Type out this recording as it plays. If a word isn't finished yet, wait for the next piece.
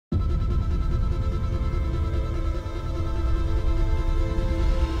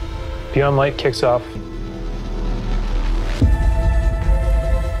Beyond Light kicks off.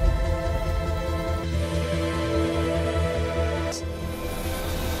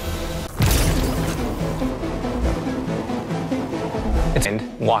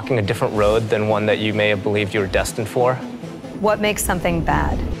 And walking a different road than one that you may have believed you were destined for. What makes something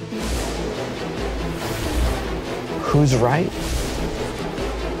bad? Who's right?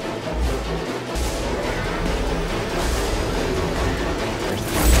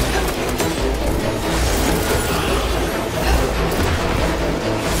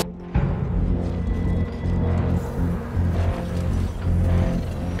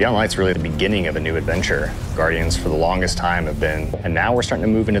 Beyond Light's really the beginning of a new adventure. Guardians for the longest time have been, and now we're starting to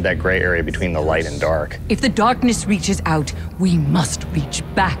move into that gray area between the light and dark. If the darkness reaches out, we must reach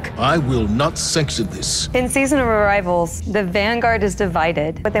back. I will not sanction this. In Season of Arrivals, the Vanguard is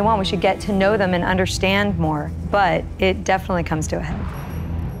divided. What they want, we should get to know them and understand more, but it definitely comes to a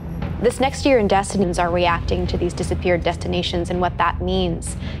head. This next year in Destinies are reacting to these disappeared destinations and what that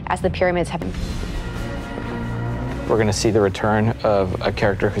means as the pyramids have. We're going to see the return of a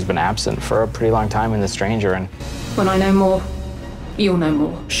character who's been absent for a pretty long time in The Stranger. And When I know more, you'll know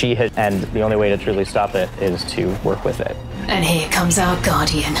more. she has, and the only way to truly stop it is to work with it. And here comes our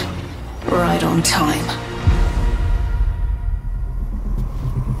guardian, right on time.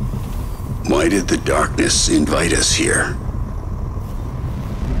 Why did the darkness invite us here?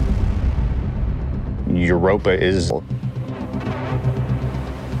 Europa is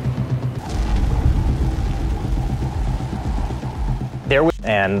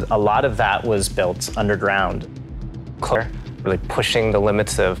and a lot of that was built underground. Really pushing the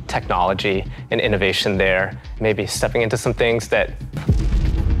limits of technology and innovation there, maybe stepping into some things that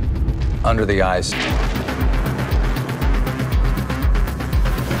under the ice.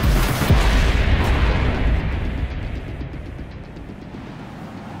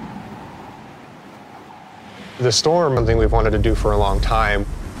 The storm, something we've wanted to do for a long time.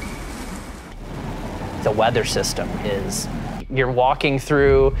 The weather system is, you're walking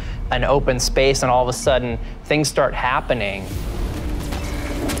through an open space and all of a sudden things start happening.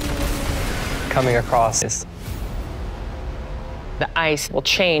 Coming across this. The ice will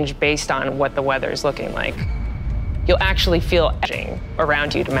change based on what the weather is looking like. You'll actually feel edging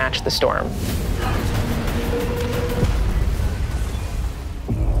around you to match the storm.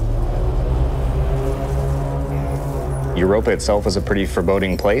 Europa itself is a pretty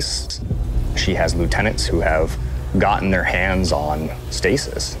foreboding place. She has lieutenants who have gotten their hands on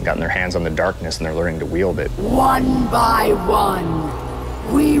stasis, gotten their hands on the darkness, and they're learning to wield it. One by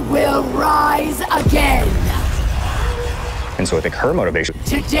one, we will rise again. And so I think her motivation.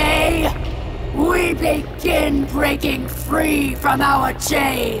 Today, we begin breaking free from our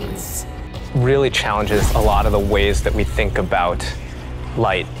chains. really challenges a lot of the ways that we think about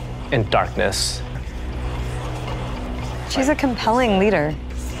light and darkness. She's a compelling leader.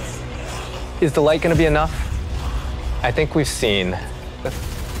 Is the light going to be enough? I think we've seen.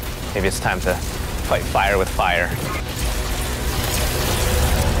 Maybe it's time to fight fire with fire.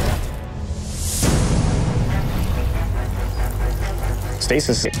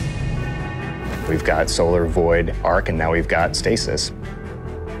 Stasis. We've got solar void arc, and now we've got stasis.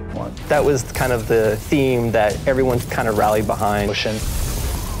 That was kind of the theme that everyone's kind of rallied behind.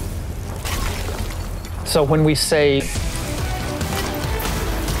 So when we say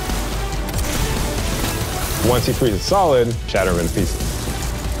once he freezes solid, shatter him into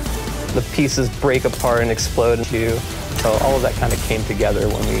pieces. The pieces break apart and explode into you. So all of that kind of came together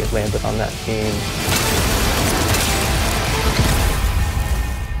when we landed on that theme.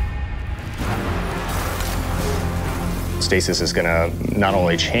 Stasis is going to not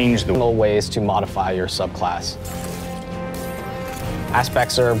only change the ways to modify your subclass.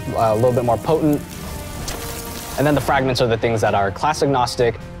 Aspects are a little bit more potent, and then the fragments are the things that are class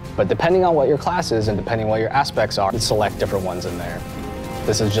agnostic, but depending on what your class is and depending on what your aspects are, you select different ones in there.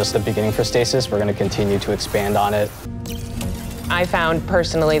 This is just the beginning for Stasis. We're going to continue to expand on it. I found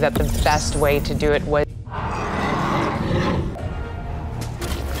personally that the best way to do it was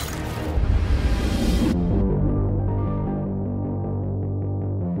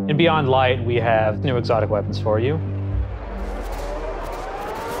In Beyond Light, we have new exotic weapons for you.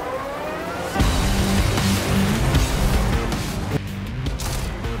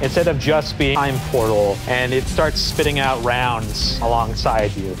 Instead of just being a time portal, and it starts spitting out rounds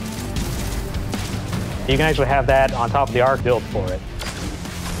alongside you. You can actually have that on top of the arc built for it.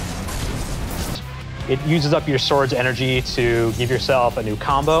 It uses up your sword's energy to give yourself a new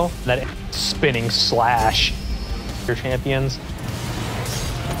combo, that spinning slash your champions.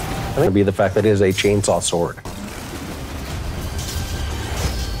 I think it'd be the fact that it is a chainsaw sword.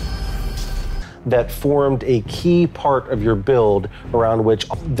 that formed a key part of your build around which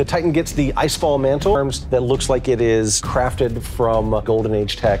the Titan gets the Icefall mantle arms that looks like it is crafted from Golden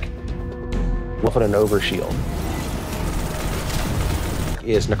Age tech with an overshield.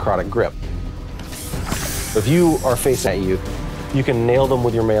 Is necrotic grip. If you are facing at you, you can nail them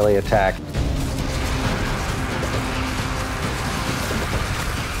with your melee attack.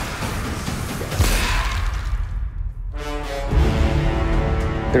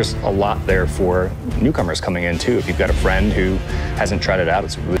 There's a lot there for newcomers coming in too. If you've got a friend who hasn't tried it out,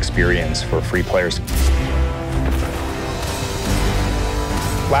 it's a real experience for free players.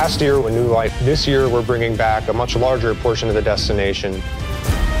 Last year, a new life. This year, we're bringing back a much larger portion of the destination.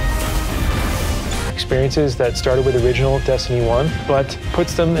 Experiences that started with original Destiny 1, but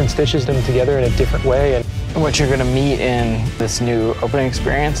puts them and stitches them together in a different way. And what you're gonna meet in this new opening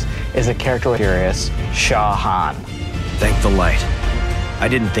experience is a character curious, Shah Han. Thank the light. I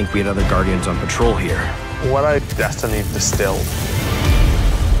didn't think we had other Guardians on patrol here. What I Destiny distilled.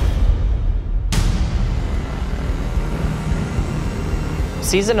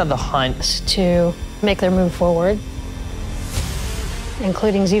 Season of the Hunt. To make their move forward,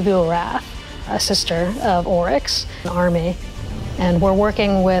 including Xivu Arath, a sister of Oryx, an army, and we're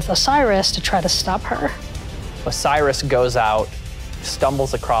working with Osiris to try to stop her. Osiris goes out,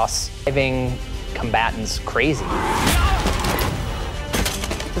 stumbles across driving combatants crazy.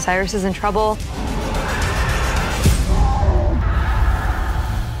 Osiris is in trouble.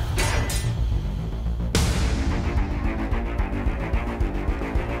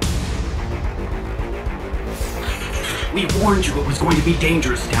 We warned you it was going to be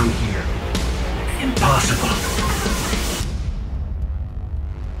dangerous down here. Impossible.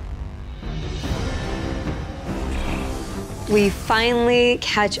 We finally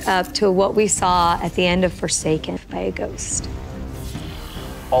catch up to what we saw at the end of Forsaken by a ghost.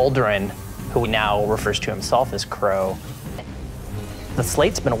 Aldrin, who now refers to himself as Crow, the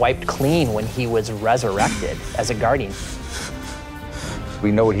slate's been wiped clean when he was resurrected as a Guardian.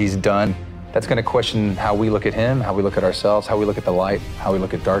 We know what he's done. That's going to question how we look at him, how we look at ourselves, how we look at the light, how we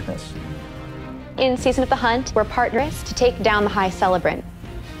look at darkness. In Season of the Hunt, we're partners to take down the High Celebrant.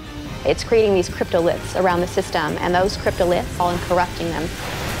 It's creating these cryptoliths around the system, and those cryptoliths all in corrupting them.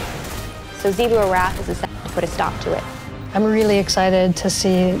 So Xivu Arath is essential to put a stop to it. I'm really excited to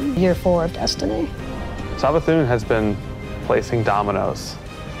see year 4 of Destiny. Savathun has been placing dominoes,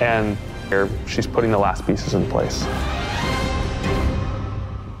 and she's putting the last pieces in place.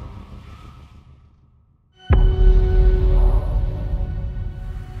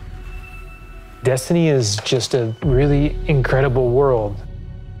 Destiny is just a really incredible world.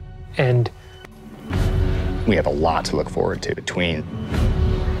 And we have a lot to look forward to between.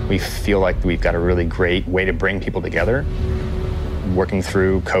 We feel like we've got a really great way to bring people together, working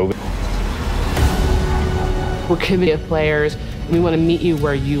through COVID. We're committed players. We want to meet you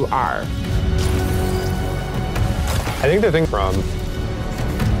where you are. I think the thing from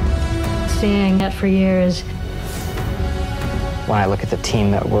Seeing it for years. When I look at the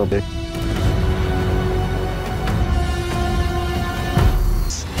team that we're